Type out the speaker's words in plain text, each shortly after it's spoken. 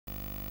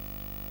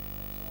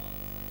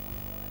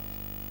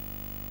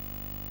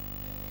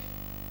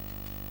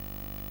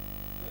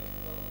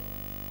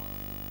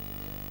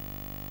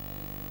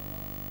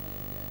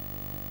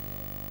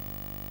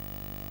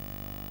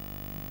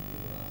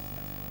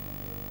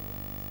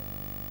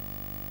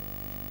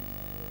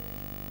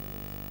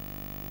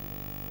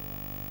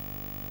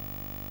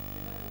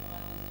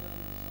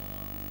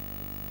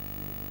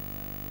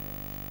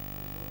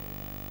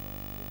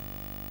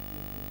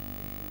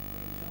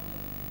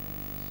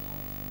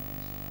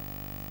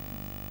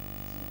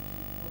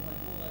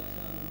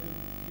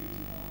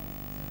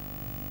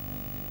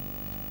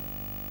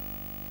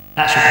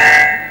That's your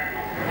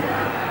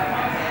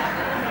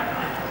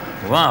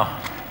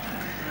Wow.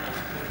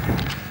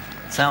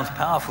 Sounds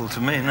powerful to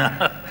me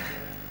now.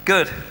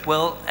 Good.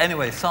 Well,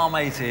 anyway, Psalm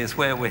 80 is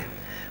where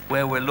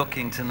we're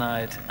looking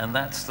tonight, and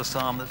that's the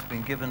psalm that's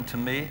been given to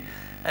me.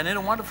 And in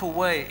a wonderful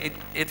way,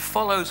 it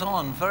follows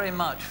on very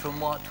much from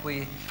what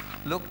we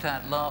looked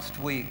at last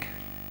week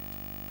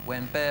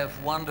when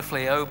Bev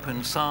wonderfully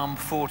opened Psalm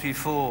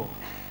 44.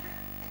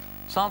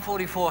 Psalm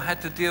 44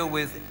 had to deal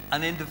with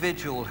an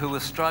individual who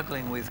was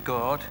struggling with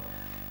God.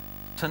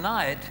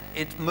 Tonight,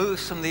 it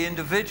moves from the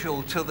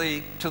individual to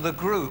the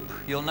group.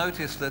 You'll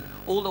notice that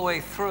all the way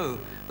through,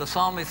 the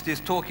psalmist is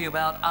talking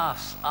about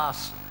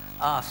us,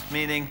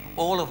 meaning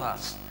all of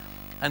us.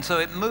 And so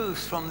it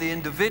moves from the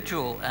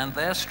individual and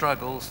their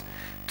struggles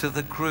to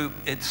the group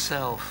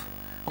itself.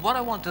 And what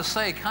I want to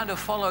say kind of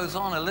follows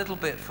on a little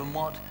bit from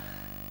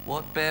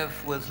what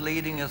Bev was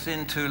leading us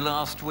into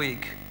last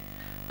week.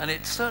 And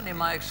it's certainly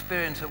my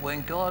experience that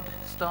when God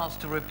starts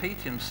to repeat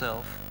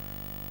himself,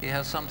 he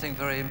has something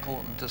very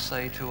important to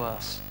say to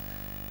us.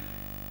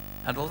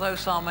 And although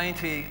Psalm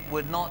 80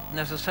 would not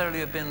necessarily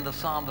have been the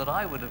psalm that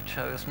I would have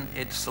chosen,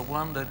 it's the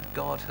one that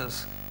God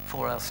has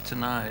for us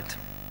tonight.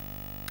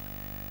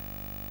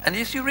 And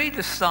as you read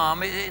this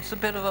psalm, it's a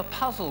bit of a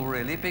puzzle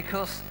really,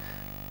 because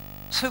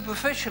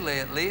superficially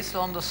at least,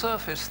 on the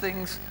surface,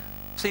 things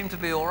seem to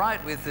be all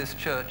right with this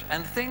church.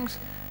 And things,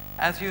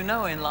 as you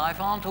know in life,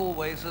 aren't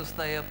always as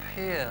they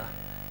appear.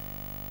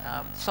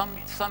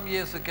 Some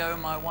years ago,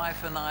 my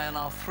wife and I and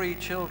our 3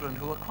 children,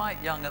 who were quite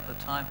young at the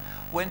time,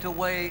 went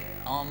away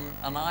on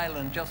an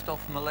island just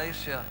off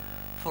Malaysia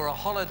for a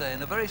holiday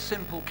in a very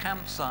simple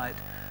campsite,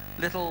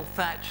 little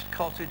thatched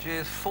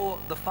cottages,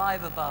 the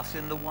 5 of us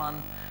in the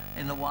one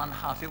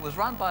hut. It was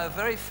run by a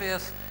very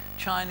fierce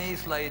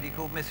Chinese lady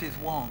called Mrs.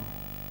 Wong.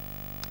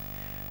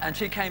 And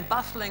she came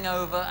bustling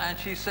over and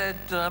she said,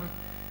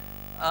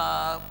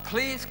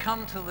 please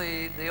come to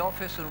the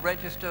office and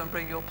register and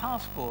bring your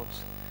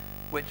passports.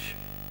 Which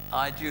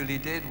I duly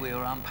did. We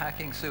were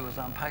unpacking, Sue was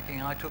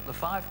unpacking. I took the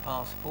 5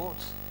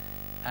 passports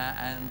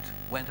and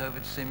went over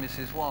to see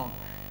Mrs. Wong.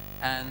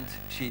 And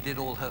she did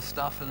all her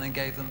stuff and then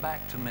gave them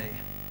back to me.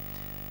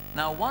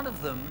 Now, one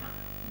of them,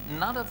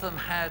 none of them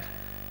had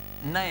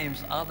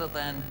names other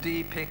than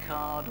D.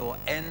 Pickard or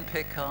N.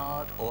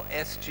 Pickard or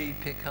S.G.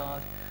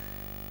 Pickard.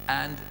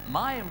 And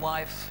my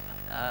wife's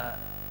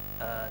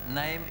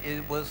name,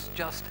 it was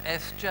just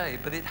S.J.,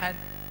 but it had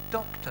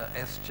Dr.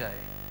 S.J.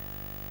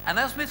 And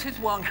as Mrs.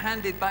 Wong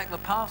handed back the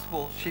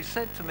passport, she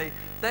said to me,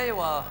 there you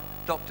are,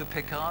 Dr.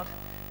 Pickard,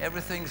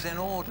 everything's in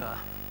order.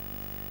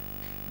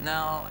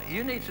 Now,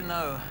 you need to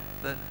know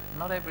that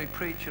not every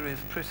preacher is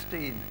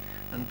pristine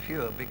and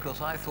pure,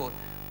 because I thought,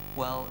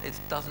 well, it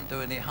doesn't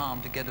do any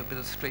harm to get a bit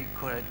of street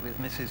cred with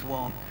Mrs.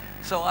 Wong.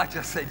 So I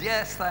just said,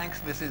 yes, thanks,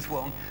 Mrs.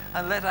 Wong,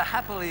 and let her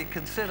happily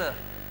consider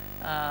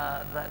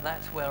that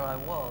that's where I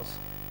was.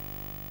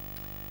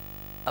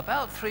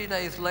 About 3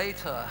 days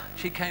later,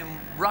 she came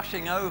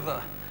rushing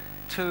over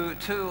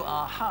to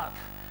our hut,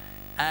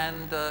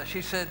 and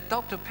she said,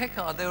 Dr.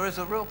 Pickard, there is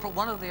a real problem.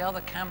 One of the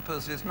other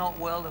campers is not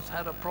well, has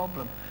had a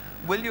problem.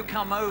 Will you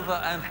come over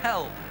and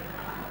help?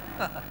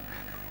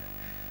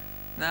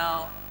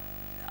 Now,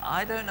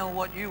 I don't know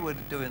what you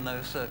would do in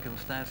those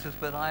circumstances,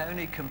 but I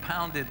only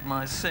compounded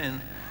my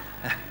sin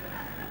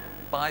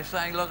by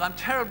saying, look, I'm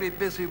terribly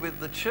busy with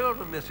the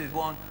children, Mrs.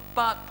 Wong,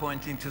 but,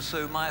 pointing to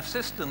Sue, my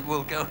assistant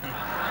will go and...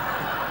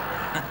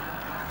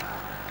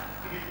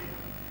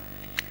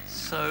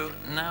 So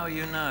now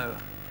you know.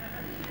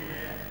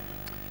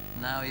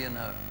 Now you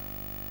know.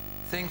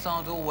 Things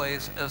aren't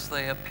always as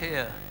they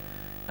appear.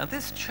 And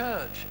this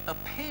church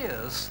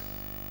appears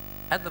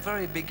at the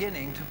very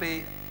beginning to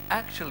be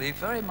actually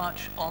very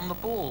much on the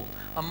ball,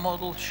 a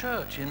model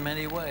church in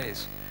many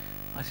ways.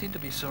 I seem to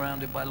be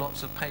surrounded by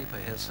lots of paper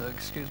here, so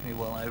excuse me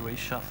while I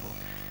reshuffle.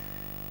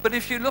 But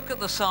if you look at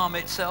the psalm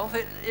itself,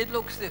 it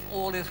looks as if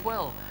all is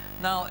well.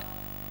 Now,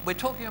 we're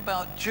talking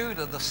about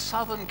Judah, the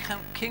southern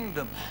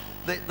kingdom.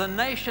 The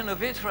nation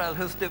of Israel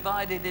has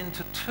divided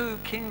into 2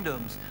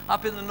 kingdoms.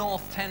 Up in the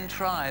north, 10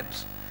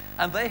 tribes.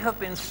 And they have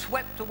been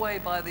swept away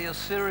by the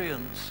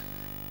Assyrians.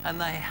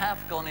 And they have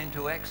gone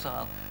into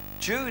exile.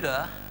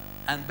 Judah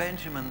and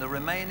Benjamin, the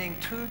remaining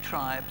 2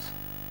 tribes,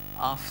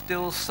 are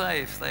still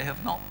safe. They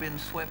have not been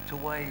swept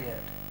away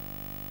yet.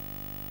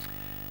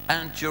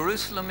 And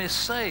Jerusalem is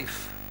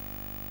safe.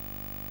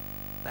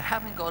 They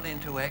haven't gone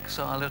into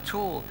exile at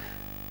all.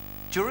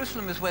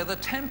 Jerusalem is where the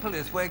temple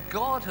is, where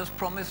God has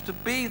promised to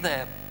be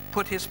there,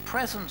 put his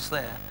presence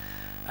there,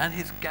 and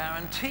he's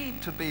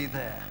guaranteed to be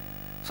there.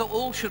 So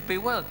all should be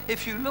well.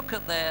 If you look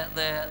at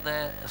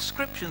their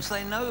ascriptions,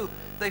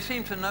 they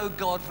seem to know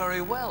God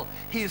very well.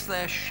 He's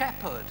their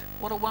shepherd.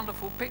 What a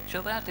wonderful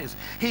picture that is.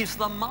 He's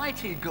the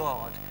mighty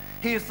God.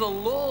 He's the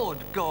Lord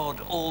God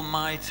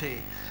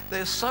Almighty.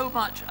 There's so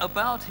much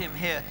about him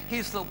here.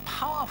 He's the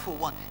powerful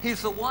one.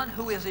 He's the one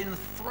who is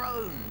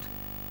enthroned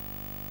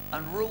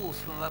and rules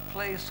from a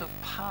place of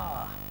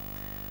power.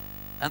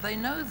 And they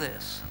know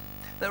this.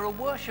 They're a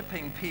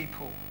worshipping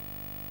people.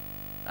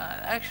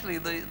 Actually,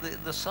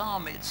 the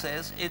psalm, it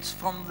says, it's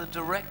from the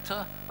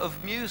director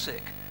of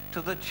music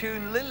to the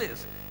tune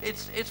Lilies.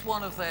 It's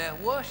one of their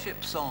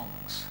worship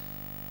songs.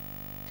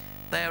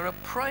 They're a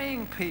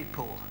praying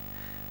people.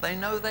 They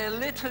know their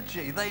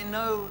liturgy. They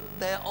know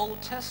their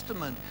Old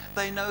Testament.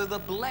 They know the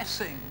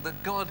blessing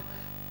that God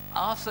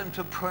asked them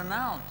to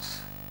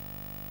pronounce,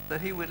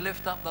 that he would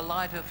lift up the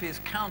light of his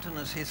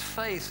countenance, his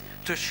face,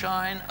 to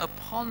shine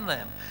upon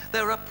them.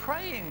 They're a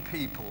praying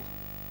people.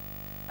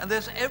 And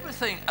there's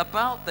everything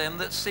about them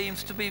that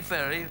seems to be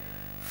very,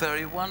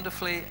 very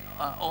wonderfully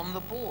on the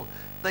ball.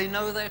 They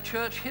know their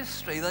church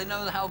history. They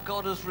know how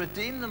God has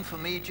redeemed them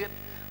from Egypt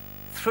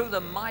through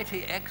the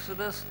mighty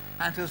Exodus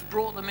and has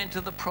brought them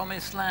into the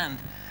promised land.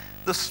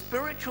 The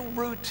spiritual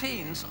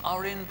routines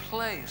are in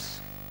place.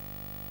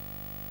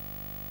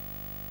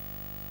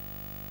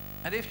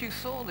 And if you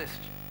saw this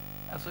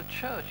as a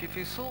church, if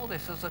you saw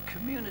this as a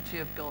community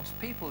of God's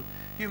people,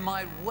 you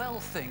might well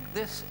think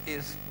this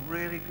is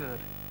really good.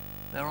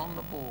 They're on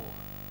the ball.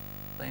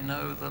 They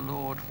know the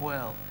Lord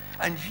well.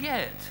 And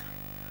yet,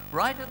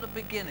 right at the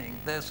beginning,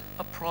 there's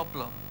a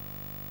problem.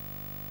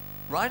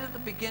 Right at the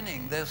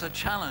beginning, there's a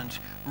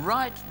challenge.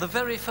 Right, the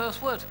very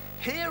first words,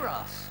 hear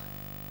us.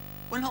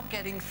 We're not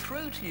getting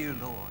through to you,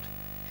 Lord.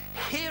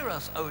 Hear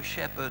us, O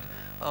shepherd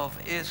of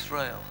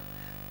Israel.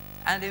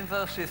 And in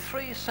verses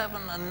 3,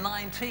 7, and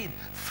 19,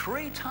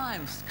 3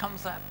 times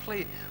comes that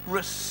plea,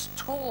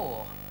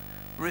 restore,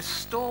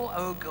 restore,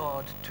 O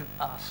God, to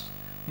us.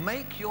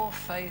 Make your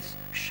face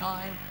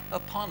shine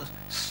upon us.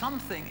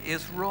 Something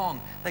is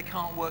wrong. They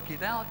can't work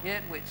it out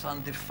yet. It's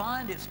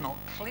undefined. It's not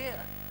clear.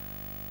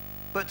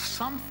 But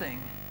something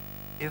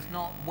is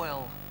not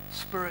well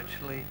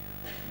spiritually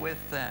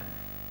with them.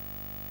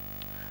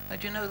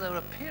 And you know, there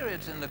are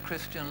periods in the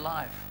Christian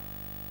life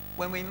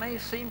when we may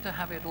seem to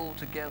have it all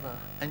together,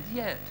 and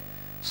yet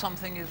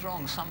something is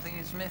wrong, something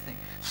is missing,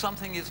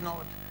 something is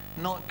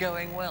not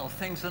going well,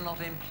 things are not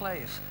in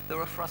place, there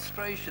are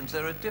frustrations,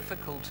 there are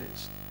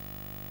difficulties.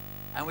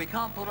 And we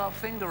can't put our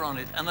finger on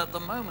it. And at the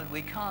moment,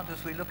 we can't,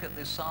 as we look at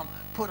this psalm,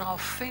 put our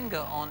finger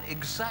on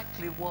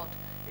exactly what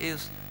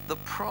is the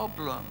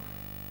problem.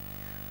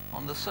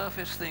 On the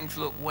surface, things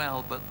look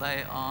well, but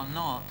they are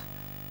not.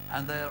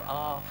 And there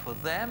are, for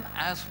them,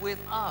 as with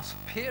us,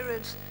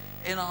 periods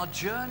in our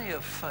journey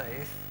of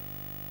faith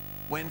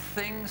when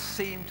things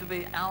seem to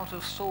be out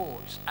of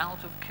sorts,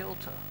 out of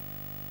kilter.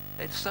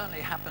 It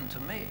certainly happened to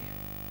me.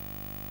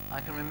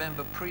 I can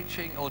remember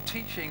preaching or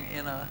teaching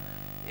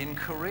in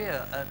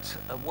Korea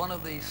at one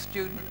of the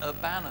student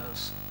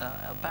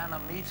Urbana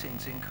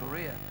meetings in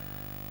Korea.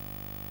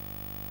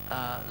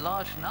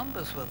 Large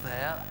numbers were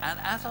there, and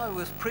as I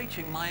was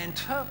preaching, my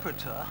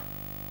interpreter,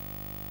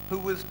 who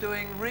was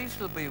doing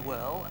reasonably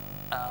well,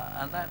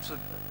 and that's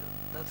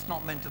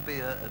not meant to be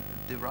a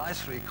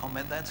derisory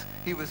comment,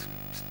 he was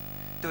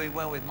doing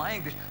well with my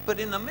English, but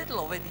in the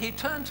middle of it, he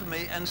turned to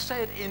me and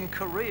said in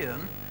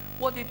Korean,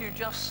 "What did you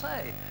just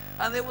say?"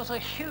 And there was a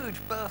huge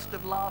burst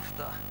of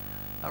laughter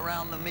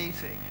around the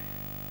meeting.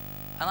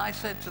 And I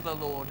said to the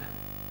Lord,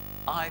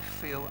 I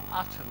feel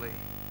utterly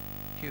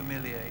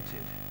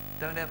humiliated.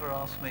 Don't ever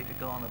ask me to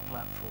go on a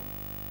platform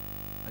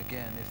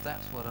again if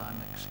that's what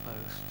I'm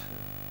exposed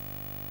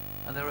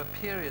to. And there are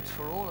periods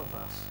for all of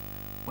us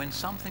when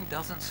something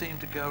doesn't seem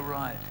to go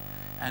right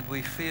and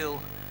we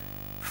feel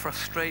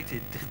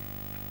frustrated.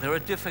 There are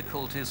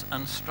difficulties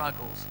and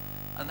struggles.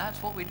 And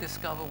that's what we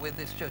discover with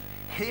this church.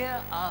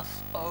 Hear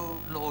us, O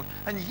Lord.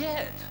 And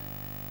yet,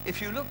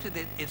 if you looked at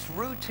it, its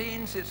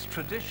routines, its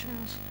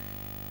traditions,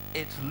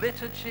 its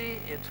liturgy,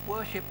 its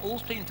worship all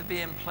seemed to be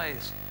in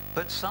place,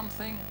 but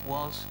something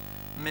was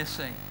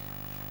missing.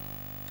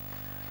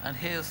 And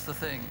here's the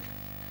thing.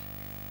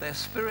 Their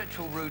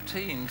spiritual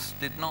routines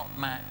did not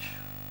match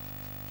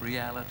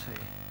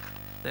reality.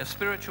 Their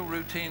spiritual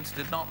routines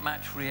did not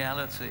match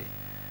reality.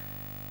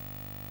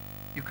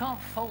 You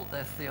can't fault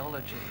their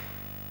theology.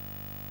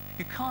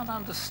 You can't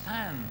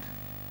understand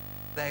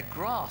their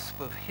grasp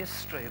of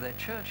history, their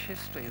church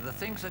history, the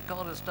things that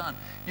God has done.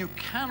 You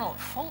cannot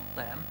fault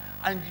them,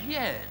 and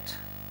yet,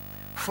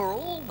 for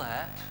all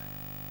that,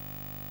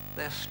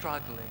 they're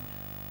struggling.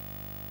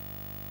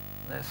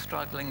 They're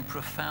struggling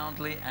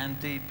profoundly and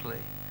deeply.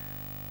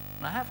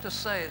 And I have to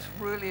say, it's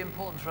really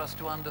important for us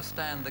to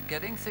understand that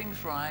getting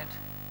things right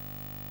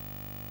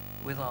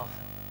with our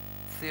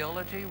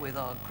theology, with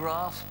our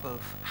grasp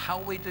of how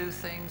we do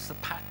things, the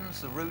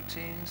patterns, the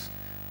routines,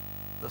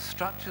 the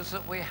structures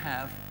that we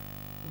have,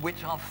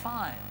 which are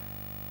fine,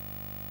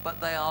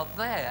 but they are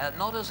there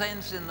not as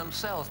ends in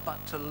themselves,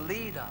 but to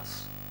lead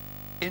us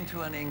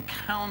into an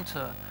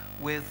encounter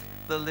with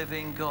the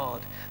living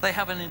God. They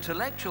have an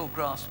intellectual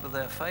grasp of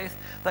their faith.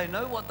 They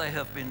know what they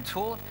have been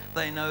taught.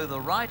 They know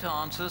the right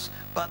answers,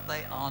 but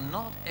they are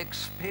not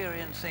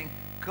experiencing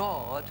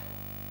God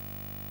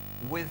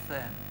with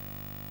them.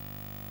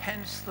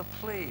 Hence the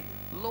plea,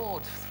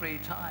 Lord, 3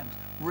 times,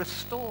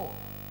 restore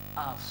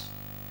us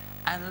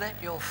and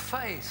let your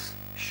face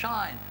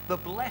shine, the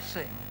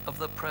blessing of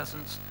the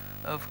presence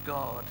of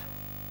God.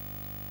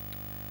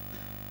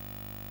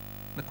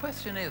 The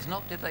question is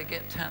not did they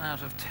get 10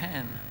 out of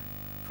 10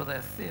 for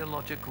their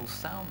theological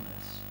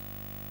soundness.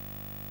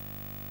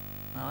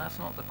 No, that's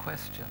not the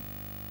question.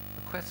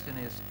 The question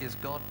is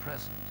God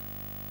present?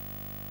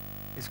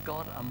 Is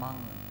God among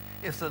them?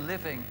 Is the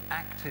living,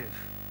 active,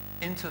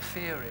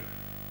 interfering,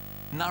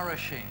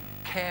 nourishing,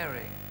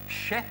 caring,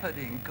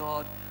 shepherding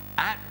God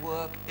at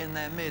work in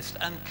their midst?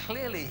 And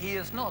clearly he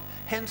is not.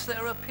 Hence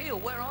their appeal.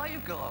 Where are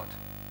you, God?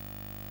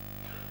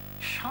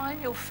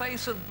 Shine your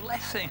face of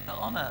blessing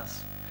on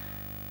us.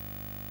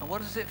 And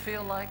what does it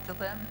feel like to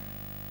them?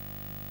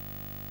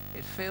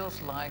 It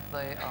feels like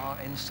they are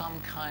in some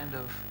kind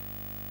of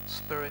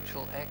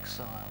spiritual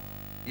exile.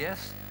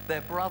 Yes,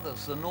 their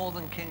brothers, the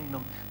northern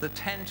kingdom, the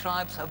 10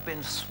 tribes have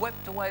been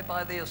swept away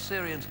by the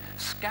Assyrians,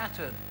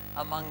 scattered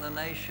among the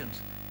nations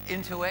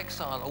into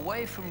exile,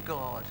 away from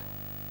God.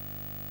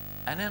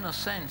 And in a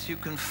sense, you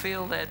can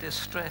feel their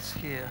distress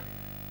here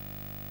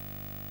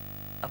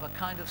of a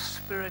kind of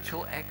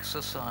spiritual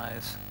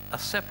exercise, a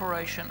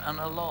separation and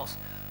a loss.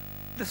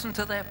 Listen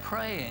to their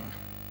praying.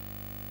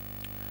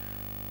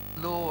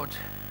 Lord,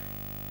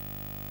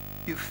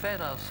 you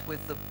fed us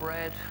with the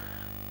bread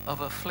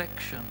of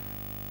affliction.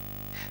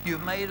 You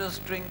made us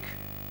drink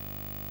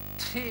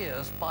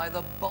tears by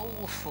the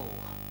bowlful.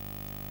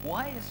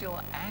 Why is your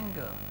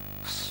anger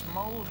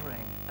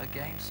smoldering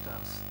against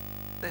us?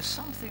 There's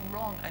something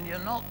wrong, and you're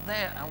not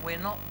there, and we're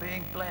not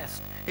being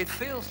blessed. It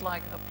feels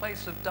like a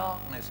place of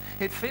darkness.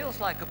 It feels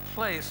like a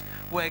place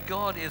where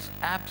God is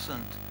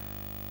absent,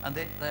 and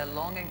they're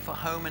longing for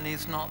home, and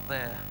he's not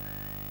there.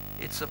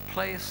 It's a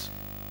place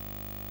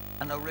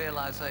and a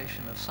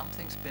realization of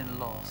something's been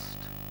lost,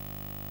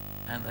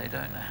 and they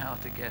don't know how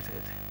to get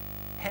it.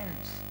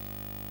 Hence,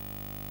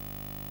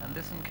 and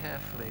listen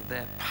carefully,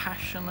 their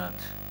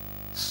passionate,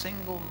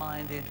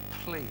 single-minded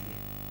plea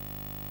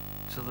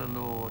to the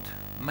Lord,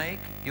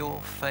 make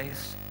your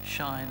face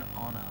shine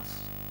on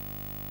us.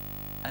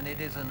 And it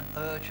is an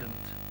urgent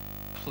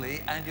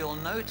plea, and you'll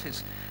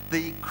notice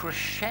the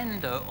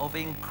crescendo of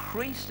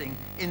increasing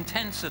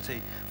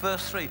intensity.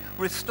 Verse 3,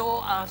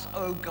 restore us,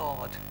 O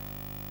God.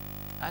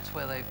 That's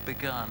where they've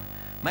begun.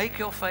 Make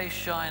your face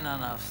shine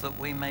on us that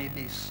we may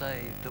be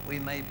saved, that we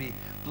may be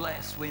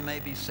blessed, we may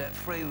be set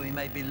free, we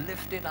may be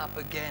lifted up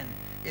again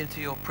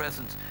into your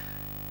presence.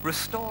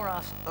 Restore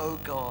us, O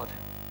God.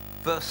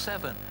 Verse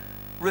 7,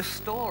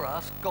 restore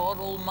us, God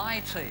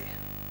Almighty.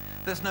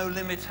 There's no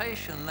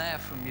limitation there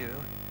from you.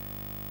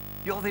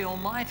 You're the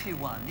Almighty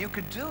One. You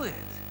could do it.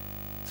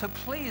 So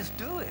please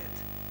do it.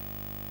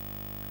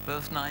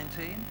 Verse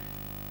 19,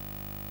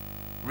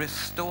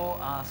 restore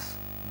us,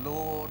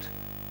 Lord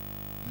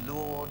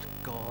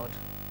God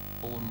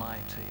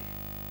Almighty.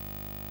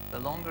 The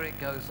longer it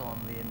goes on,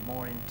 the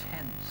more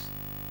intense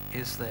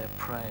is their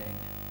praying.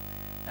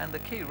 And the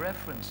key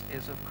reference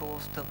is, of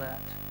course, to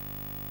that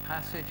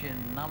passage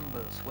in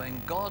Numbers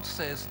when God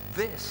says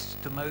this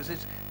to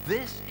Moses,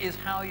 this is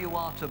how you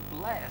are to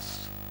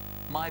bless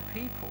my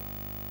people.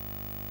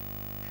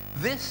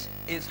 This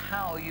is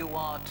how you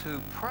are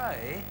to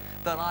pray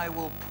that I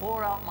will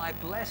pour out my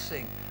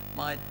blessing,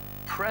 my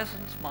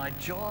presence, my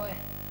joy,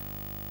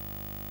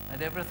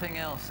 and everything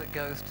else that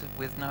goes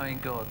with knowing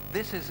God.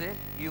 This is it.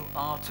 You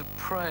are to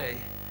pray.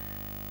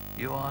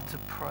 You are to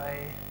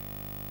pray.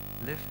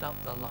 Lift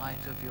up the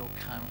light of your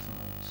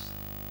countenance.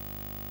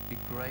 Be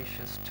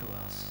gracious to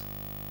us.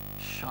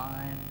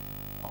 Shine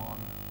on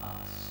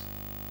us.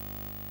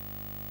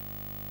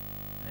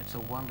 And it's a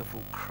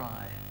wonderful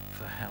cry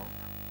for help.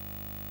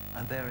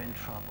 And they're in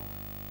trouble.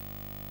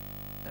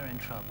 They're in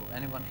trouble.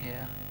 Anyone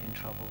here in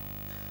trouble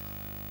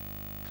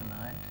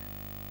tonight?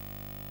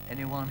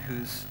 Anyone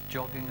who's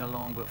jogging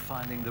along but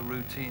finding the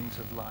routines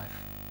of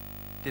life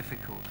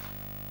difficult,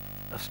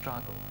 a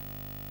struggle,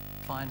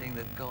 finding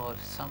that God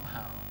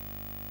somehow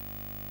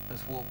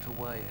has walked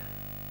away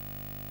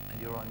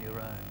and you're on your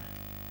own.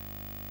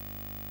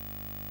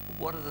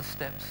 What are the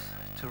steps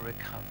to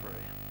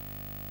recovery?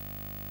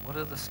 What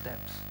are the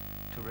steps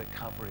to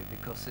recovery?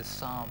 Because this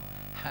psalm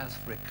has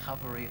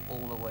recovery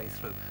all the way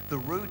through. The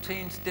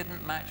routines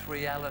didn't match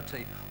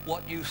reality.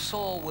 What you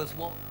saw was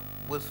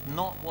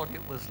not what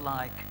it was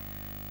like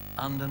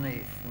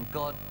underneath. And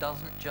God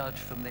doesn't judge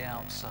from the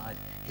outside.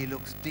 He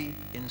looks deep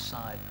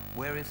inside.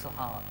 Where is the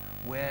heart?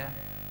 Where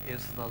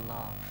is the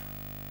love?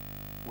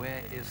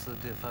 Where is the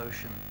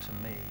devotion to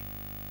me?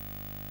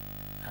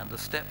 And the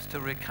steps to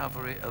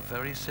recovery are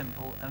very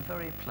simple and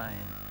very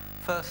plain.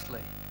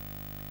 Firstly,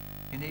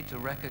 you need to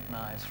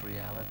recognize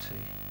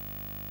reality,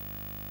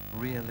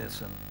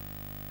 realism,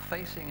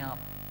 facing up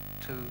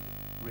to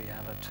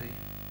reality.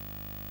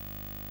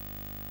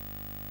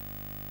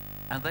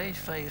 And they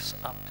face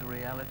up to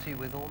reality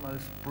with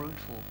almost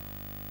brutal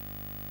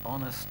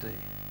honesty.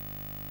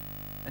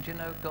 And you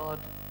know, God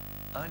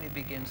only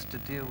begins to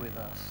deal with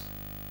us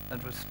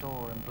and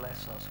restore and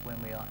bless us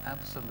when we are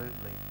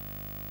absolutely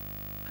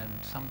and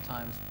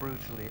sometimes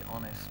brutally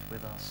honest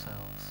with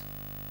ourselves.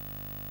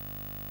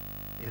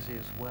 It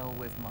is well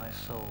with my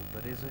soul,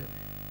 but is it?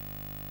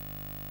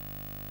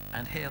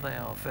 And here they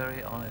are,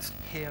 very honest.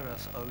 Hear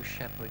us, O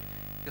shepherd.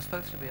 You're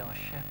supposed to be our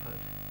shepherd.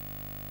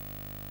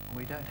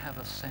 We don't have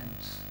a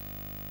sense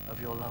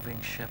of your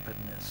loving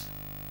shepherdness.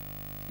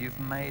 You've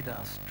made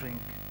us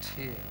drink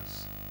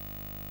tears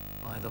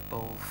by the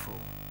bowlful.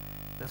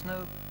 There's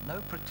no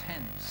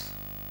pretense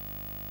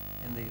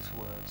in these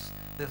words.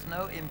 There's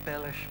no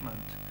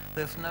embellishment.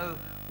 There's no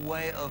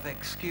way of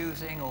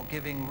excusing or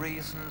giving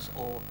reasons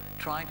or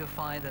trying to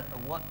find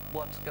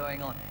what's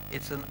going on.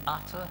 It's an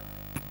utter,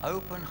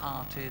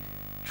 open-hearted,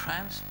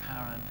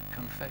 transparent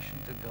confession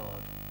to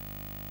God.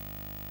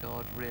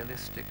 God,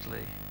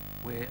 realistically,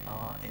 we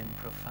are in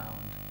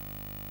profound,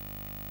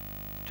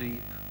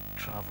 deep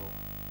trouble.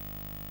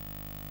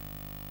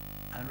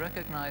 And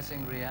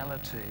recognizing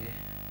reality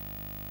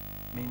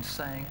means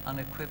saying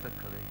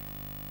unequivocally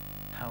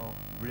how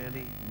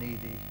really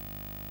needy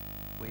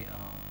we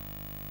are.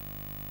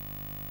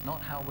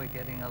 Not how we're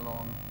getting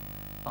along,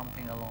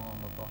 bumping along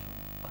on the bottom,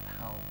 but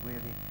how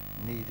really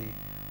needy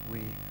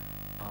we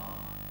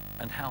are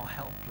and how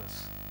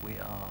helpless we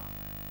are.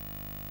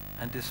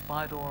 And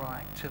despite all our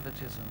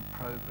activities and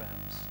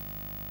programs,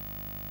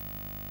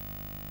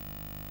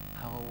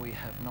 how we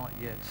have not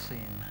yet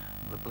seen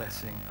the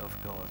blessing of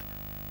God.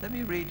 Let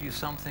me read you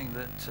something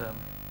that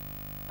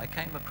I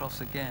came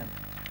across again.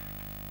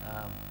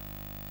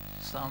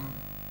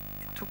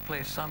 It took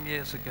place some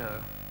years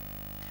ago.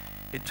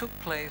 It took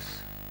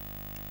place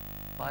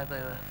by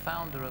the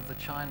founder of the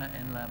China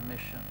Inland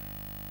Mission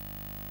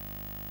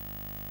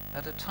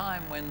at a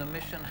time when the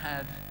mission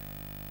had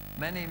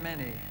many,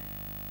 many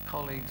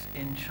colleagues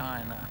in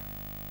China.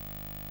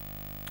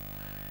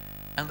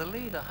 And the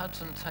leader,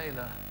 Hudson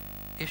Taylor,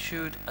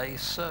 issued a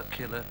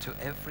circular to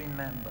every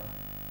member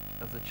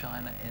of the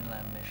China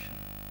Inland Mission.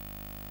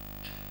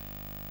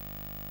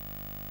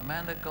 A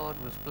man that God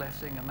was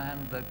blessing, a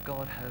man that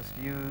God has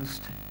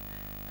used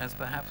as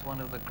perhaps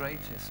one of the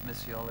greatest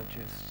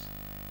missiologists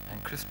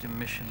and Christian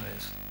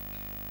missionaries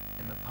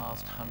in the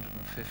past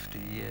 150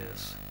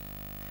 years.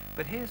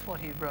 But here's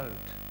what he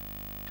wrote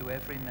to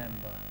every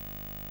member.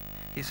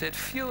 He said,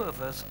 "Few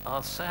of us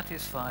are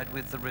satisfied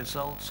with the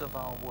results of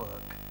our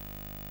work.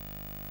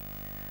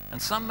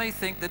 And some may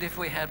think that if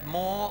we had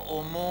more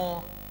or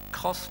more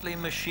costly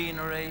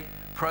machinery,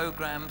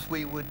 programs,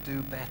 we would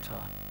do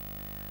better.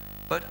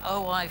 But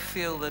oh, I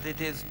feel that it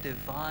is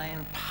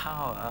divine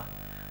power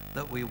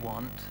that we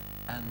want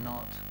and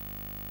not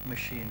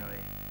machinery.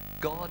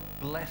 God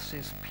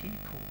blesses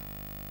people,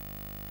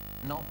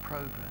 not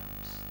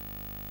programs.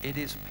 It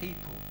is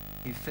people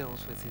he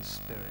fills with his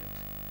Spirit,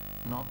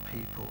 not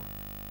people.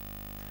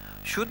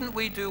 Shouldn't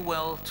we do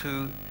well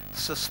to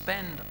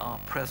suspend our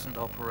present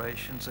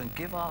operations and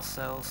give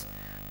ourselves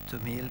to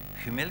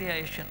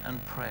humiliation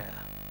and prayer,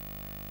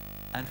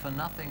 and for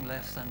nothing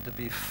less than to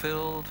be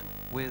filled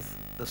with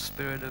the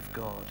Spirit of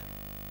God?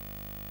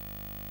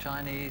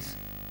 Chinese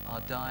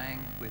are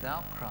dying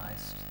without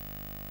Christ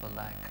for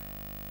lack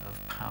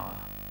of power."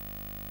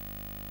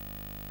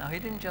 Now, he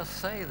didn't just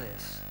say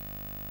this.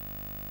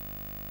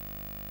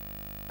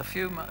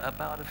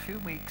 About a few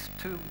weeks,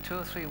 two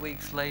or 3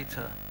 weeks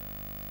later,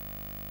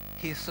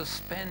 he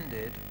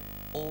suspended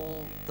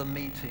all the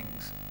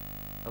meetings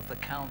of the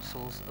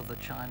councils of the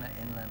China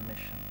Inland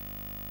Mission.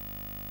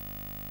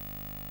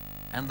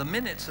 And the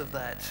minutes of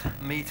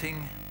that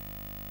meeting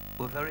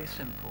were very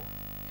simple.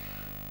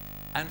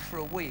 And for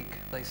a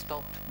week, they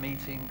stopped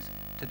meetings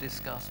to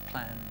discuss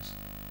plans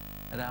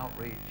and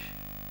outreach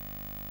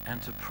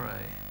and to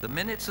pray. The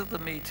minutes of the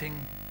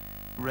meeting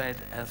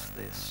read as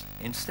this: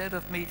 "Instead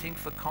of meeting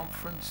for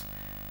conference,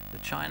 the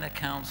China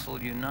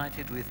Council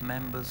united with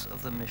members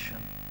of the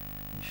mission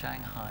in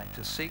Shanghai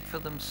to seek for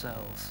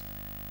themselves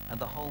and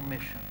the whole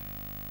mission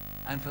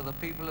and for the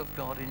people of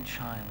God in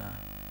China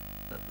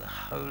that the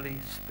Holy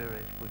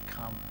Spirit would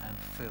come and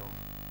fill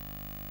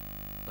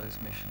those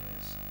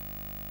missionaries."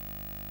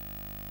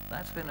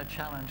 That's been a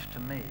challenge to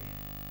me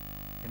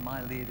in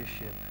my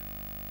leadership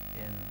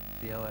in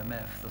the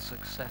OMF, the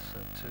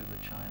successor to the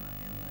China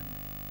Inland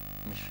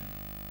Mission.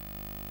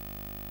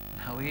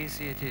 And how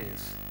easy it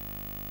is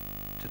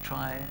to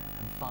try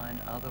and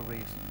find other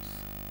reasons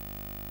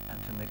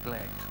and to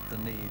neglect the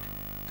need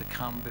to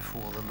come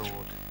before the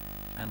Lord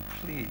and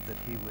plead that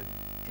he would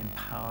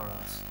empower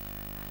us.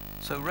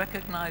 So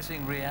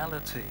recognizing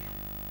reality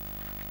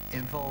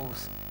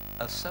involves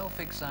a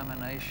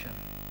self-examination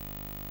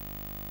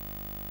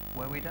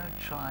where we don't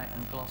try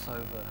and gloss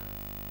over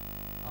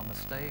our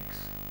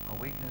mistakes, our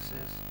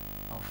weaknesses,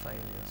 our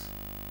failures.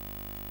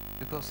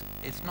 Because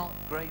it's not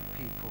great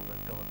people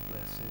that God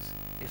blesses.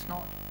 It's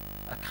not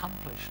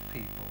accomplished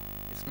people.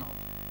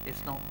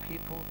 It's not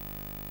people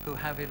who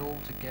have it all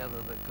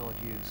together that God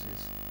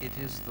uses. It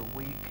is the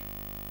weak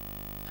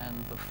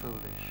and the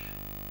foolish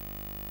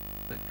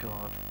that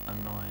God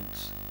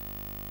anoints.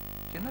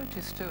 Do you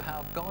notice too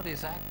how God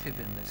is active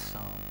in this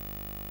psalm?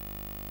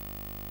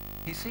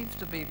 He seems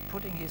to be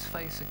putting his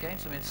face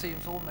against them. It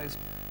seems almost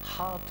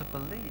hard to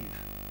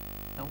believe.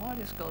 Now, why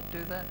does God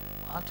do that?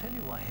 I'll tell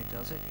you why he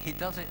does it. He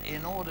does it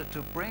in order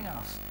to bring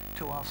us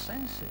to our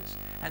senses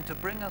and to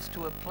bring us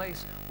to a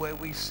place where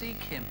we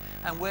seek him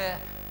and where,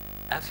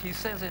 as he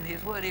says in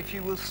his word, if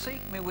you will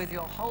seek me with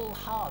your whole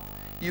heart,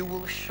 you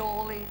will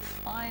surely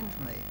find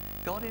me.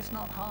 God is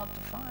not hard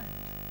to find.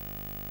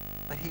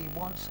 But he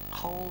wants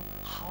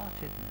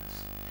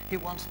wholeheartedness. He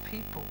wants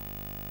people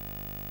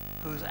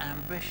whose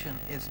ambition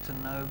is to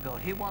know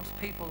God. He wants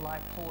people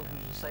like Paul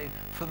who say,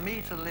 for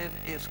me to live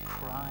is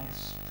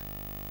Christ.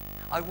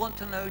 I want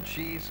to know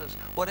Jesus.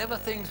 Whatever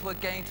things were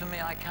gained to me,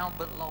 I count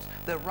but loss.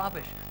 They're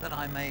rubbish, that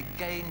I may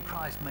gain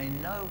Christ, may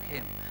know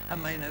him,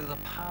 and may know the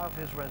power of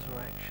his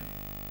resurrection,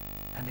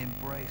 and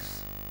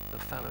embrace the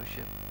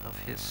fellowship of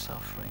his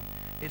suffering.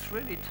 It's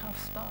really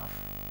tough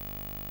stuff.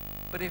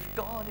 But if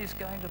God is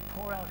going to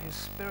pour out his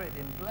Spirit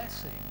in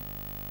blessing,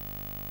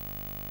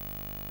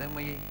 then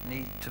we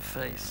need to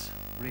face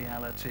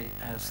reality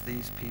as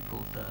these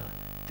people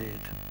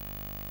did.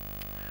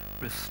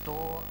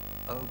 Restore,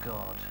 O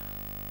God.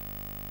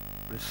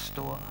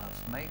 Restore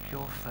us. Make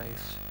your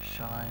face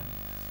shine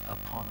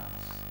upon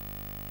us.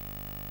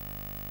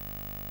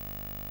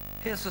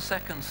 Here's the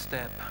second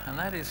step, and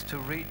that is to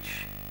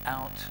reach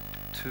out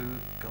to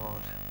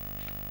God.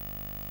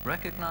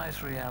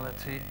 Recognize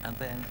reality and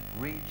then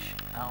reach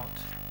out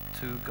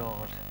to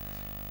God.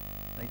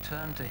 They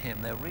turn to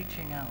him. They're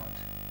reaching out.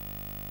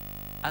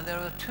 And there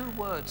are two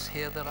words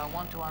here that I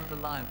want to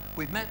underline.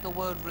 We've met the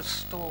word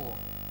restore.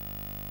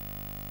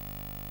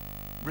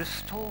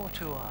 Restore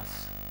to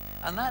us.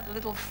 And that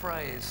little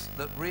phrase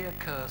that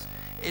reoccurs,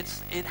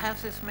 it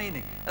has this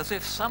meaning, as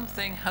if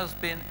something has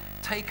been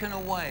taken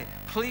away.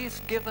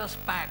 Please give us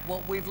back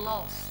what we've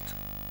lost.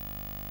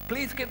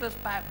 Please give us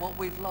back what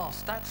we've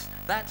lost.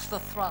 That's the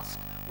thrust.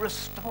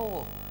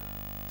 Restore.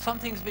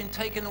 Something's been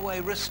taken away.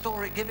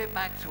 Restore it. Give it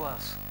back to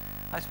us.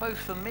 I suppose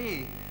for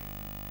me,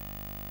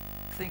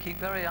 thinking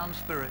very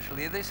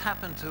unspiritually, this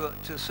happened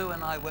to Sue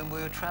and I when we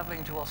were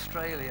traveling to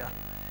Australia.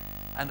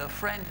 And a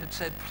friend had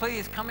said,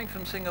 please, coming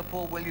from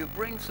Singapore, will you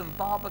bring some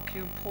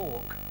barbecue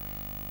pork?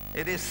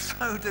 It is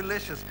so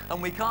delicious,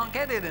 and we can't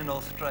get it in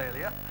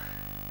Australia.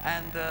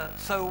 And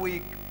so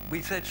we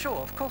said, sure,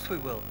 of course we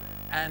will.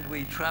 And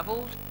we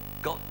traveled,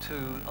 got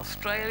to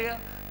Australia,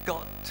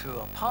 got to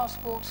a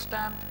passport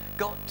stamped,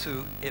 got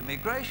to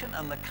immigration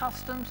and the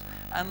customs,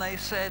 and they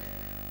said,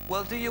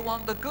 well, do you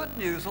want the good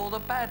news or the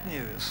bad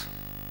news?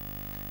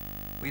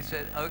 We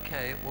said,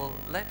 okay, well,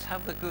 let's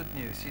have the good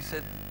news. He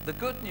said, the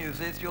good news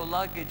is your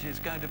luggage is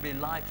going to be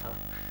lighter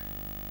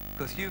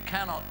because you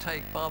cannot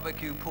take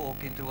barbecue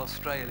pork into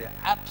Australia.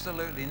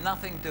 Absolutely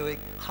nothing doing,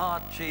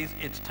 hard cheese,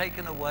 it's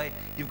taken away,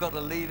 you've got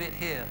to leave it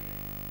here.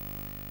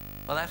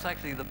 Well, that's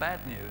actually the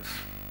bad news.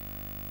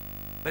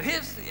 But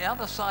here's the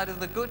other side of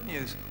the good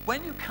news.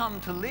 When you come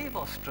to leave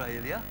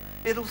Australia,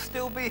 it'll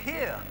still be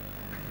here.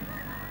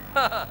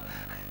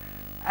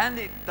 And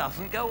it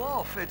doesn't go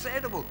off, it's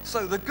edible.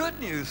 So the good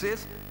news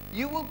is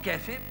you will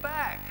get it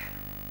back.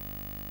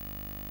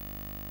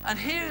 And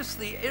here's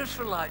the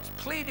Israelites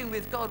pleading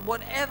with God,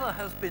 whatever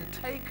has been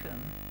taken,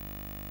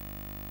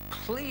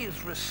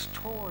 please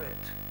restore it.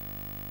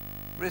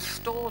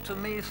 Restore to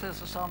me, says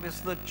the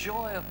psalmist, the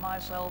joy of my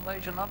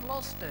salvation. I've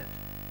lost it.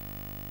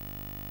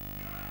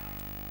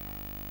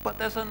 But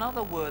there's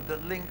another word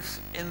that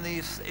links in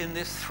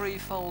this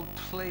threefold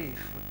plea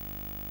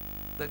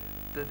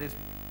that is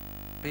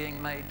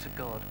being made to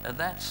God, and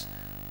that's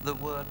the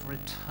word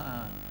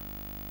return.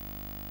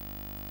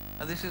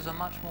 And this is a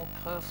much more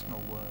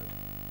personal word.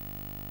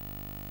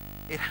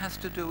 It has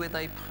to do with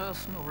a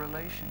personal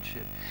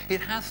relationship.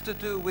 It has to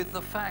do with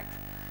the fact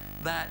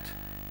that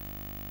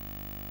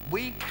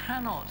we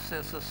cannot,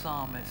 says the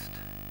psalmist,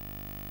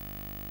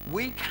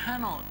 we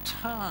cannot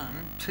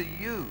turn to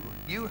you.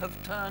 You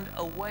have turned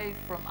away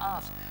from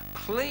us.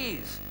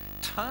 Please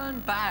turn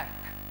back.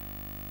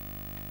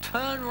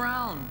 Turn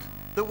round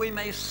that we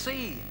may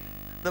see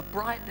the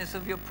brightness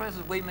of your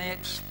presence. We may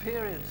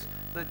experience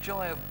the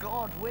joy of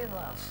God with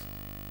us.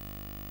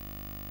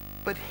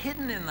 But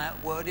hidden in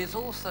that word is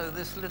also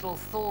this little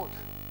thought,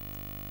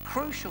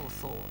 crucial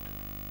thought,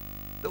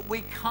 that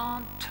we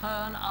can't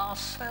turn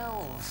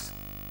ourselves.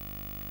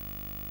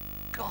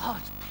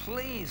 God,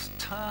 please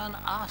turn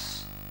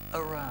us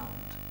around.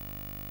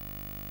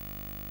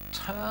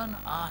 Turn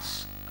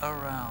us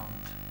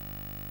around.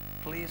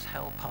 Please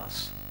help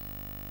us.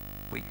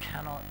 We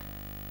cannot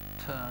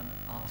turn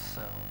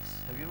ourselves.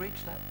 Have you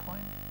reached that point?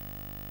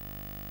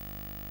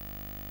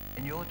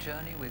 In your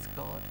journey with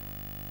God,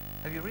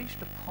 have you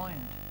reached a point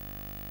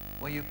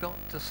where you've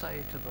got to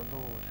say to the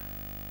Lord,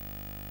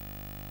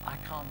 I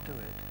can't do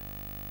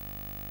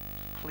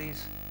it.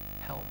 Please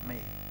help me.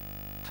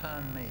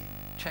 Turn me.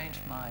 Change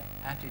my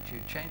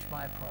attitude. Change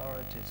my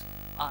priorities.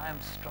 I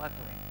am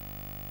struggling.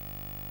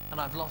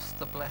 And I've lost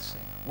the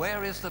blessing.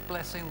 Where is the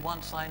blessing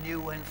once I knew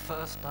when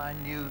first I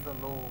knew the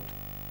Lord?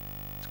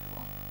 It's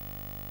gone.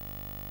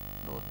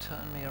 Lord,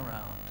 turn me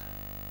around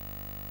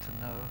to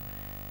know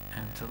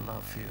and to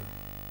love you.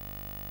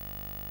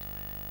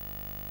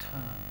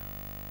 Turn.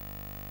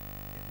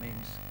 It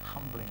means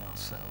humbling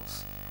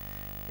ourselves.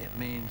 It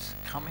means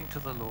coming to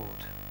the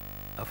Lord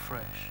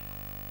afresh,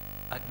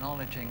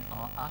 acknowledging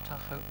our utter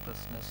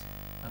hopelessness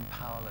and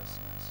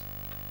powerlessness.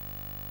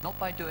 Not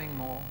by doing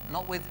more,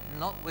 not with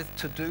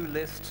to-do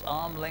lists,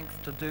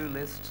 arm-length to-do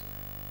lists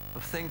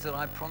of things that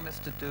I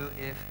promised to do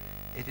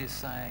it is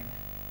saying,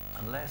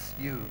 unless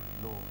you,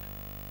 Lord,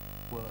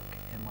 work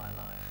in my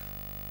life,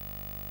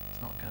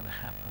 it's not going to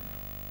happen.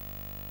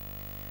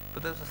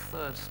 But there's a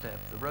third step.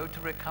 The road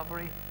to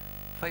recovery,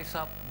 face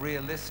up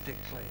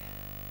realistically.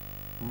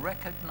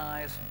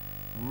 Recognize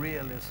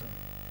realism.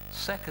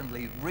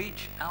 Secondly,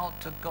 reach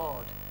out to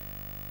God.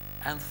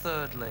 And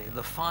thirdly,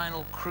 the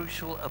final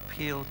crucial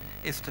appeal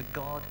is to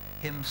God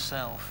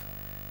himself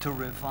to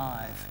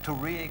revive, to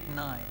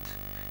reignite,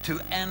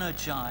 to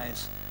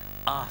energize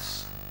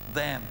us,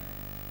 them.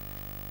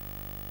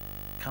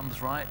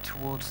 Comes right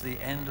towards the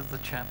end of the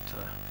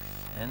chapter,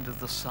 end of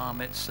the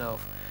psalm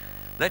itself.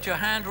 Let your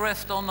hand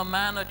rest on the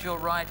man at your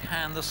right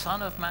hand, the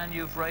Son of Man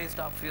you've raised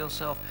up for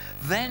yourself.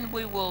 Then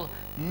we will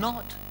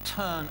not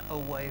turn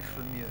away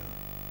from you.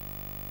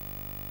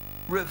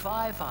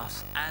 Revive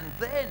us, and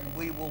then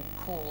we will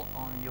call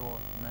on your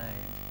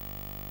name.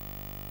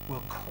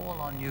 We'll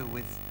call on you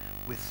with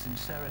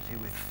sincerity,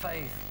 with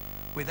faith,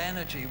 with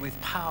energy, with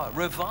power.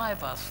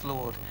 Revive us,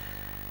 Lord.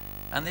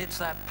 And it's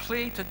that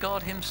plea to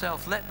God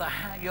himself. Let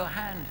your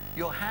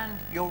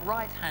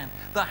right hand,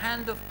 the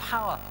hand of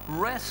power,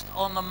 rest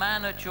on the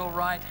man at your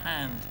right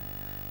hand,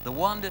 the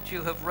one that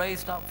you have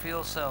raised up for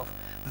yourself.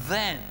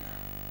 Then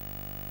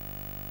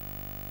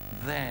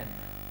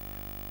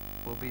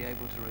we'll be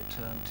able to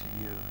return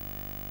to you.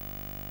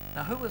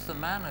 Now, who was the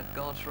man at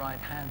God's right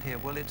hand here?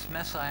 Well, it's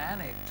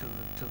messianic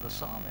to the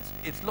psalmist.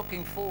 It's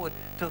looking forward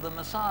to the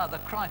Messiah, the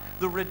Christ,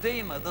 the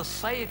Redeemer, the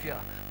Savior,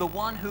 the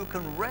one who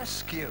can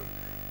rescue.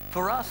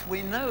 For us,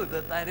 we know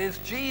that that is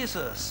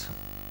Jesus.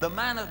 The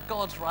man at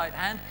God's right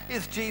hand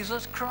is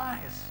Jesus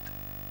Christ.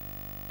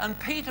 And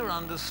Peter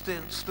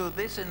understood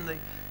this in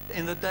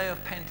the day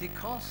of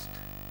Pentecost.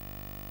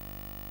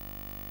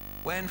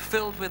 When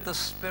filled with the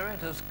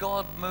Spirit, as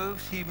God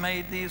moved, he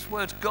made these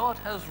words. God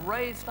has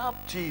raised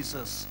up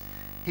Jesus.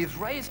 He's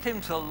raised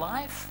him to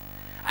life,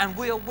 and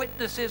we are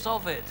witnesses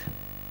of it.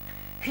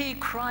 He,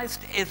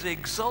 Christ, is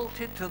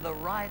exalted to the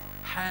right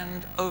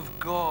hand of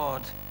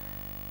God.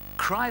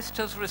 Christ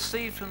has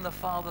received from the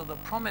Father the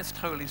promised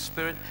Holy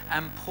Spirit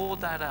and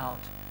poured that out,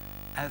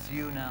 as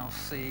you now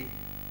see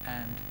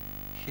and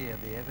hear.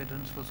 The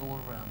evidence was all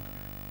around them.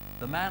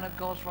 The man at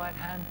God's right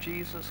hand,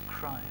 Jesus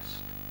Christ.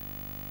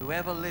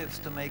 Whoever lives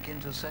to make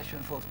intercession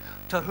for us.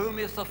 To whom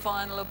is the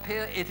final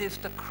appeal? It is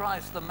to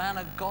Christ, the man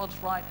at God's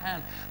right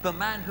hand, the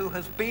man who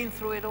has been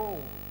through it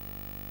all,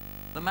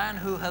 the man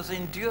who has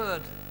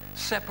endured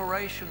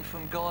separation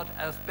from God,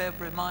 as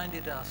Bev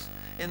reminded us,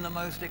 in the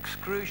most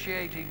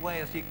excruciating way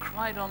as he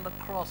cried on the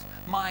cross,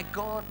 my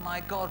God,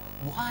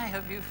 why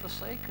have you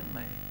forsaken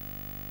me?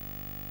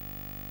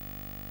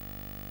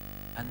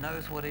 And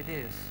knows what it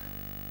is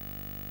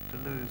to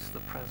lose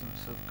the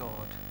presence of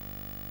God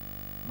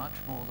much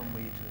more than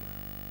we do.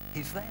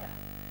 He's there.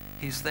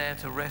 He's there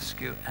to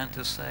rescue and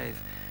to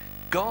save.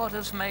 God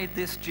has made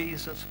this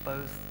Jesus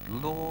both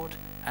Lord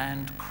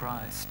and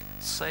Christ,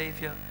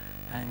 Savior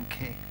and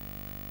King.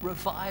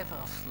 Revive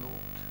us, Lord,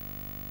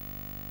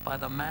 by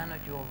the man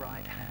at your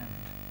right hand,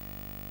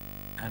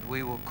 and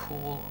we will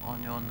call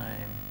on your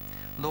name.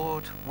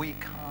 Lord, we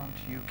can't,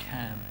 you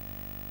can.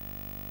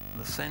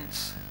 The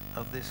sense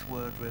of this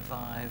word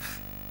revive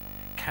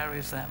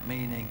carries that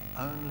meaning.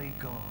 Only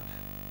God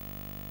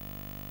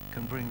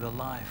can bring the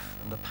life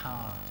and the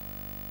power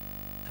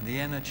and the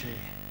energy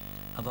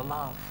and the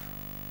love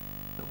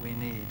that we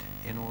need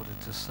in order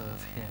to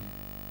serve him.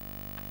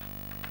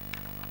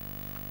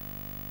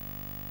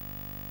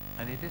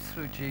 And it is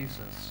through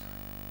Jesus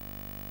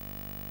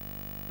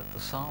that the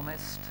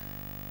psalmist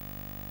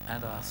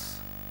and us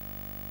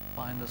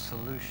find a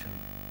solution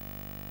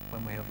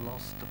when we have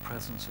lost the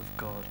presence of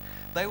God.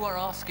 They were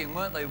asking,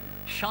 weren't they,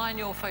 shine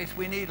your face,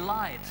 we need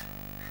light.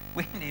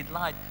 We need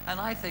light. And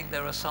I think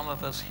there are some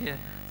of us here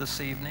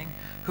this evening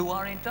who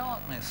are in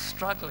darkness,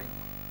 struggling,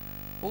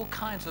 all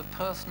kinds of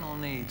personal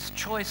needs,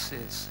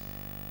 choices,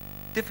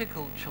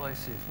 difficult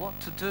choices, what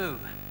to do.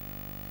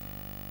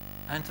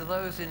 And to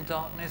those in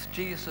darkness,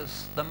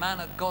 Jesus, the man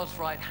at God's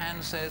right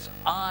hand, says,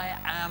 I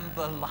am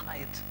the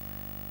light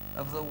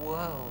of the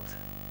world.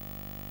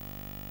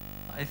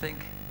 I think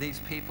these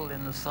people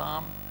in the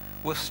psalm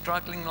were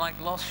struggling like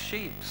lost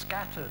sheep,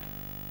 scattered,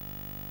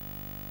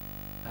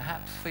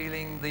 perhaps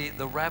feeling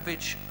the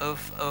ravage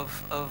of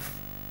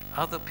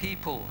other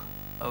people,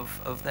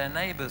 of their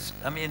neighbors.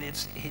 I mean,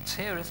 it's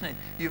here, isn't it?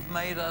 You've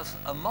made us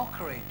a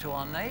mockery to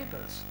our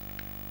neighbors.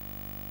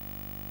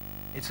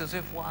 It's as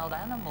if wild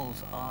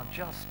animals are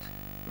just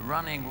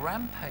running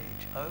rampage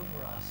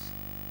over us,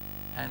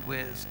 and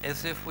we're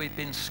as if we've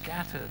been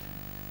scattered.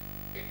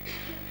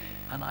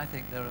 And I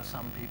think there are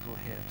some people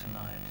here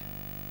tonight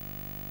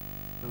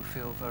who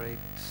feel very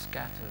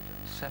scattered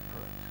and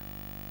separate,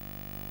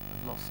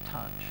 have lost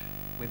touch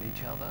with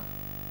each other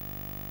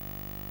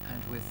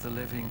and with the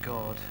living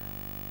God.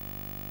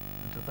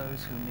 And to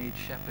those who need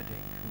shepherding,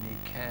 who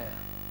need care,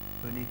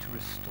 who need to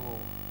restore,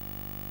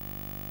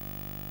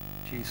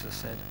 Jesus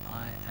said,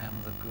 I am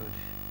the good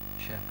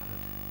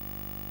shepherd.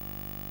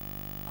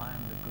 I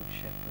am the good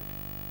shepherd.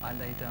 I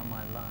lay down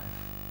my life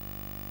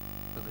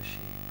for the sheep.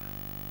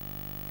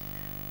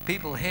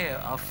 People here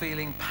are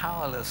feeling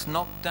powerless,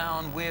 knocked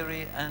down,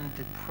 weary, and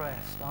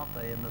depressed, aren't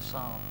they, in the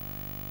psalm?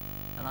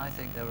 And I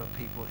think there are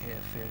people here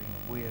feeling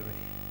weary,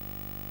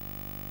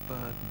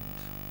 burdened,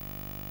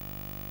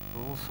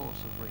 for all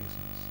sorts of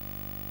reasons,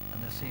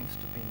 and there seems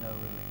to be no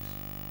release.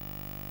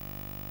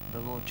 The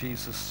Lord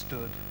Jesus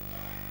stood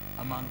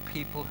among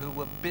people who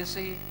were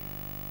busy,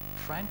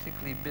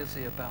 frantically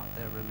busy about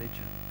their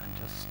religion, and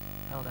just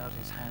held out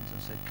his hands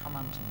and said, "Come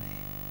unto me,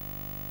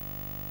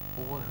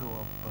 all who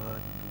are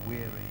burdened,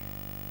 weary,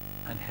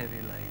 and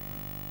heavy laden,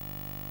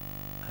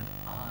 and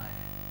I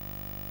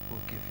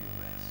will give you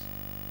rest."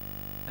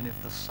 And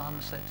if the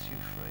Son sets you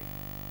free,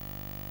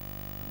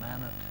 the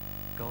man at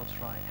God's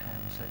right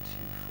hand sets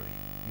you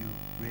free, you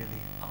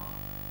really are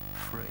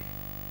free.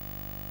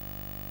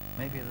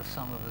 Maybe there's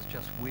some of us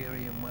just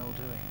weary in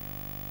well-doing.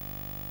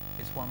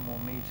 It's one more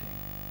meeting.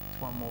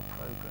 It's one more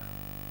program.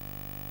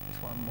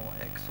 It's one more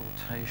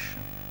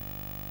exhortation.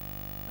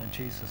 And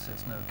Jesus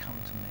says, no, come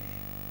to me.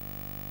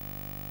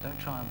 Don't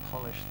try and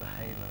polish the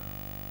halo.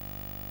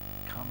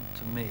 Come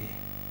to me,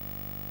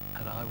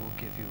 and I will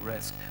give you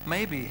rest.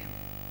 Maybe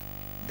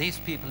these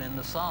people in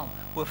the psalm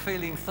were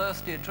feeling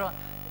thirsty and dry.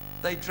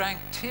 They drank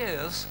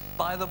tears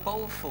by the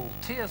bowlful.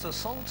 Tears are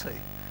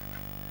salty.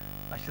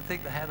 I should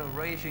think they had a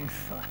raging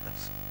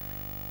thirst.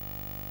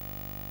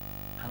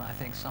 And I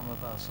think some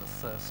of us are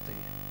thirsty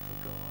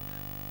for God.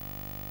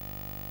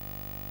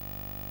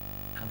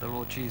 And the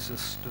Lord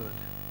Jesus stood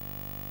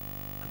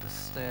at the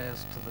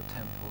stairs to the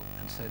temple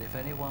and said, if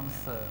anyone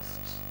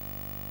thirsts,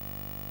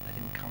 let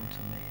him come to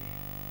me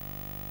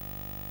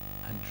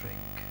and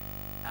drink.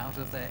 Out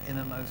of their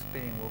innermost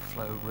being will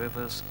flow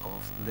rivers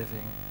of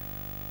living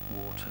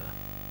water.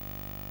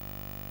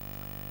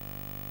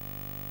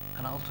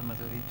 And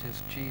ultimately, it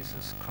is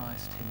Jesus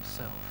Christ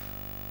himself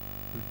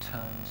who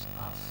turns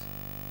us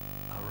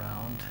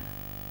around.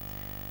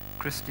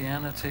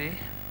 Christianity,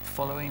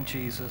 following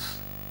Jesus,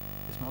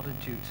 is not a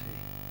duty.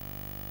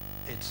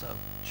 It's a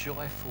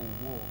joyful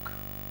walk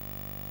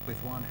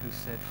with one who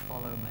said,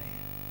 follow me,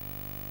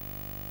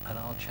 and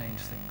I'll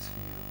change things for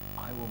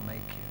you. I will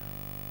make you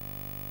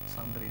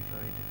somebody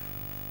very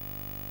different.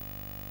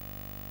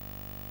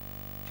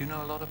 Do you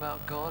know a lot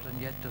about God, and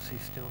yet does he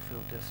still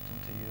feel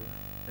distant to you?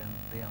 Then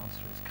the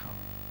answer is come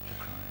to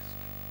Christ.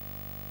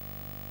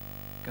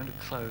 I'm going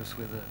to close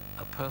with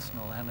a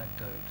personal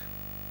anecdote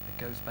that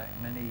goes back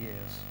many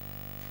years.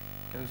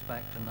 It goes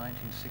back to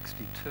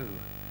 1962,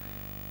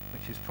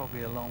 which is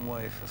probably a long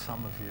way for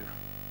some of you,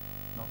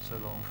 not so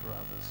long for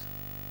others.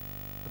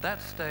 At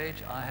that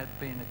stage, I had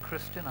been a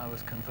Christian. I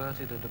was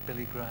converted at a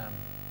Billy Graham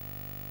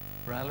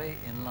rally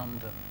in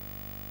London,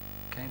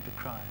 came to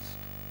Christ.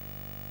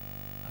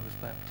 I was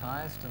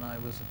baptized and I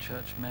was a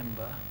church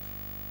member.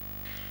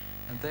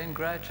 And then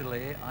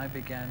gradually I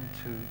began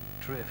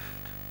to drift.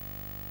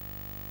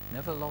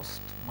 Never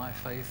lost my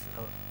faith,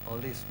 or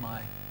at least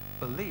my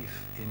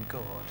belief in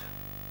God,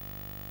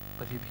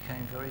 but he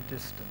became very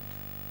distant,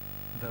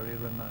 very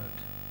remote.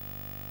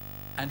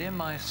 And in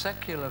my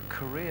secular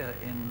career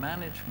in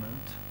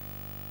management,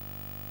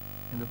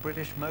 in the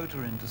British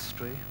motor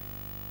industry,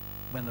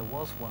 when there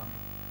was one,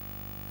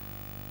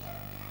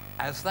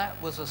 as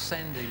that was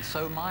ascending,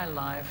 so my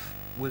life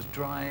was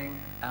drying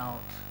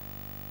out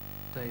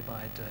day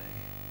by day.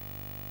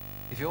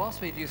 If you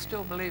asked me, do you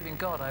still believe in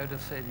God? I would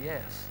have said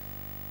yes.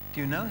 Do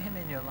you know him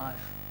in your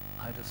life?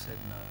 I'd have said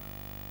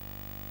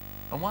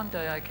no. And one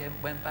day I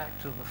went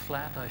back to the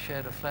flat. I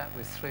shared a flat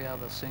with 3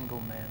 other single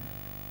men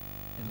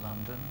in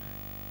London.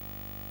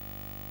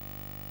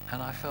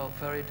 And I felt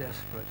very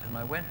desperate. And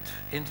I went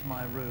into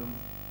my room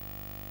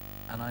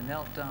and I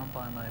knelt down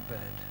by my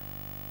bed.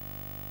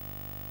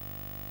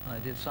 And I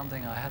did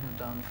something I hadn't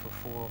done for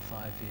 4 or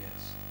 5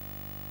 years.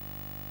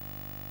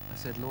 I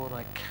said, Lord,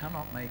 I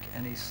cannot make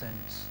any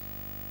sense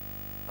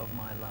of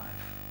my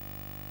life,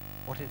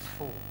 what it's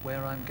for,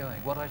 where I'm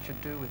going, what I should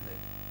do with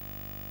it.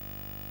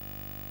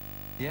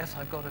 Yes,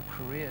 I've got a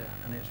career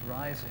and it's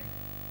rising,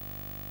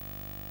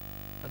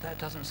 but that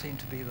doesn't seem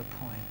to be the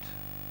point.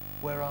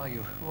 Where are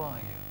you? Who are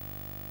you?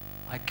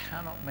 I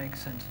cannot make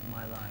sense of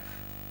my life.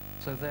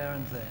 So there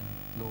and then,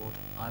 Lord,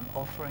 I'm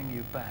offering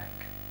you back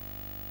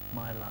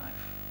my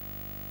life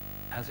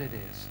as it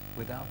is,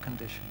 without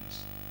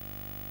conditions,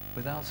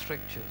 without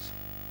strictures,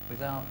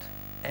 without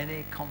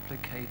any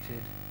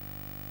complicated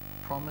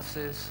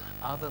promises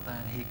other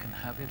than he can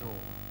have it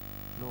all.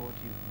 Lord,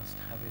 you must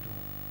have it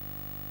all.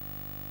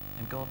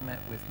 And God met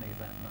with me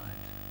that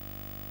night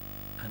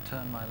and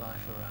turned my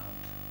life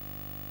around.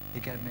 He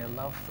gave me a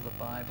love for the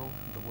Bible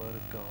and the Word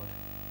of God.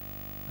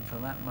 And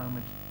from that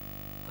moment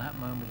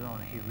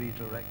on, he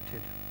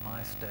redirected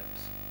my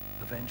steps,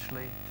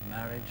 eventually to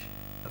marriage,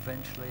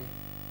 eventually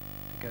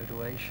to go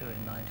to Asia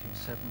in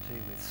 1970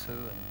 with Sue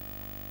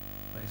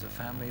and raise a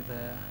family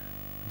there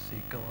and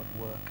see God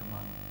work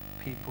among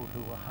people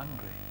who were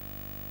hungry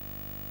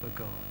for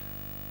God,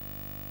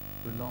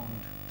 who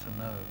longed to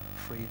know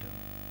freedom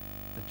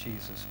that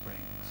Jesus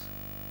brings.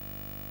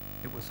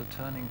 It was a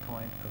turning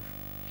point of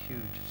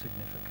huge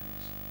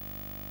significance.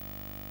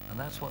 And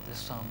that's what this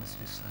psalmist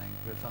is saying.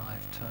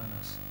 Revive, turn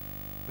us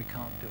We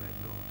can't do it,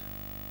 Lord.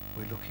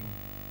 We're looking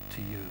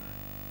to you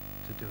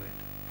to do it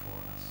for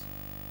us.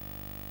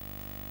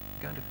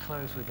 I'm going to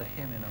close with a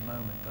hymn in a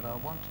moment, but I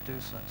want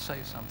to say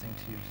something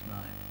to you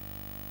tonight.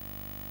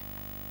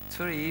 It's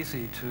very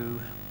easy to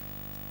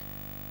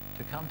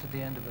come to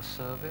the end of a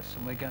service,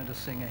 and we're going to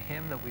sing a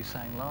hymn that we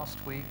sang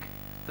last week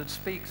that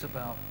speaks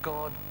about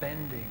God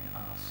bending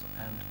us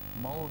and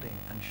molding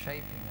and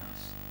shaping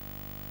us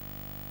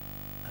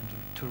and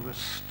to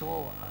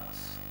restore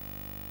us.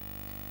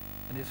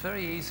 And it's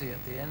very easy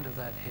at the end of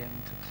that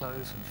hymn to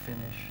close and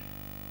finish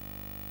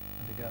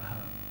and to go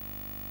home.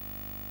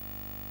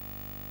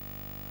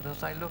 But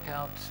as I look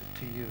out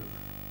to you,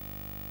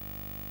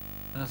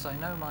 and as I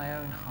know my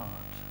own heart,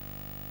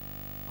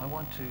 I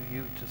want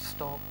you to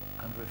stop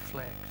and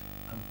reflect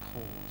and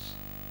pause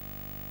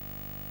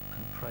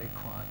and pray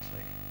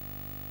quietly.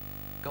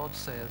 God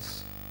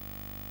says,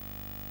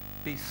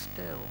 be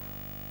still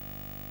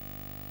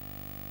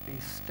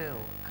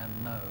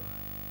and know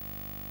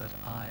that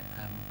I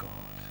am God.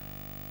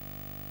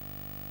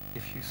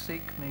 If you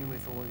seek me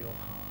with all your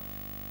heart,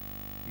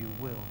 you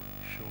will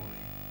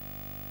surely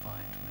find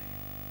me.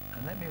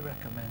 And let me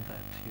recommend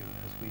that to you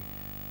as we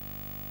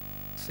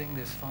sing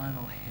this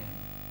final hymn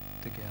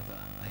together.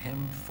 A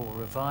hymn for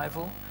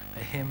revival, a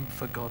hymn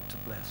for God to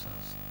bless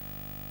us.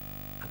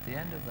 At the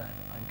end of that,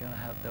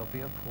 there'll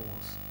be a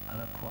pause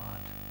and a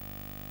quiet,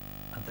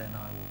 and then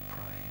I will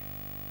pray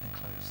and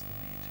close the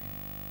meeting.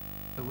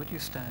 But would you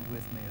stand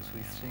with me as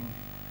we sing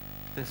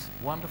this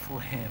wonderful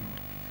hymn,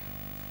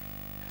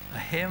 a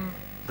hymn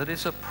that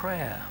is a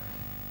prayer,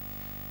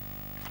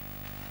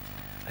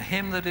 a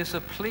hymn that is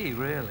a plea,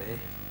 really.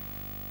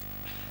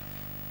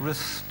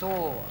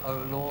 Restore,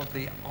 O Lord,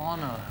 the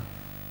honor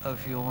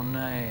of your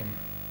name.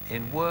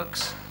 In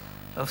works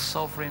of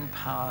sovereign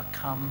power,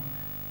 come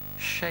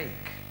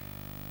shake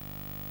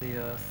the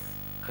earth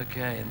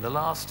again. The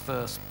last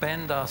verse,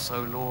 bend us,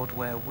 O Lord,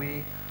 where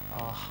we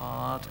are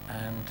hard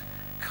and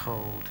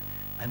cold.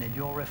 And in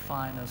your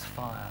refiner's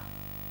fire,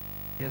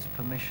 here's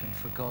permission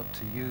for God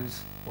to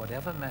use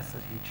whatever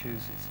method he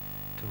chooses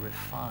to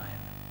refine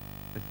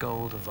the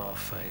gold of our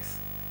faith.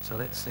 So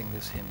let's sing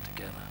this hymn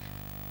together.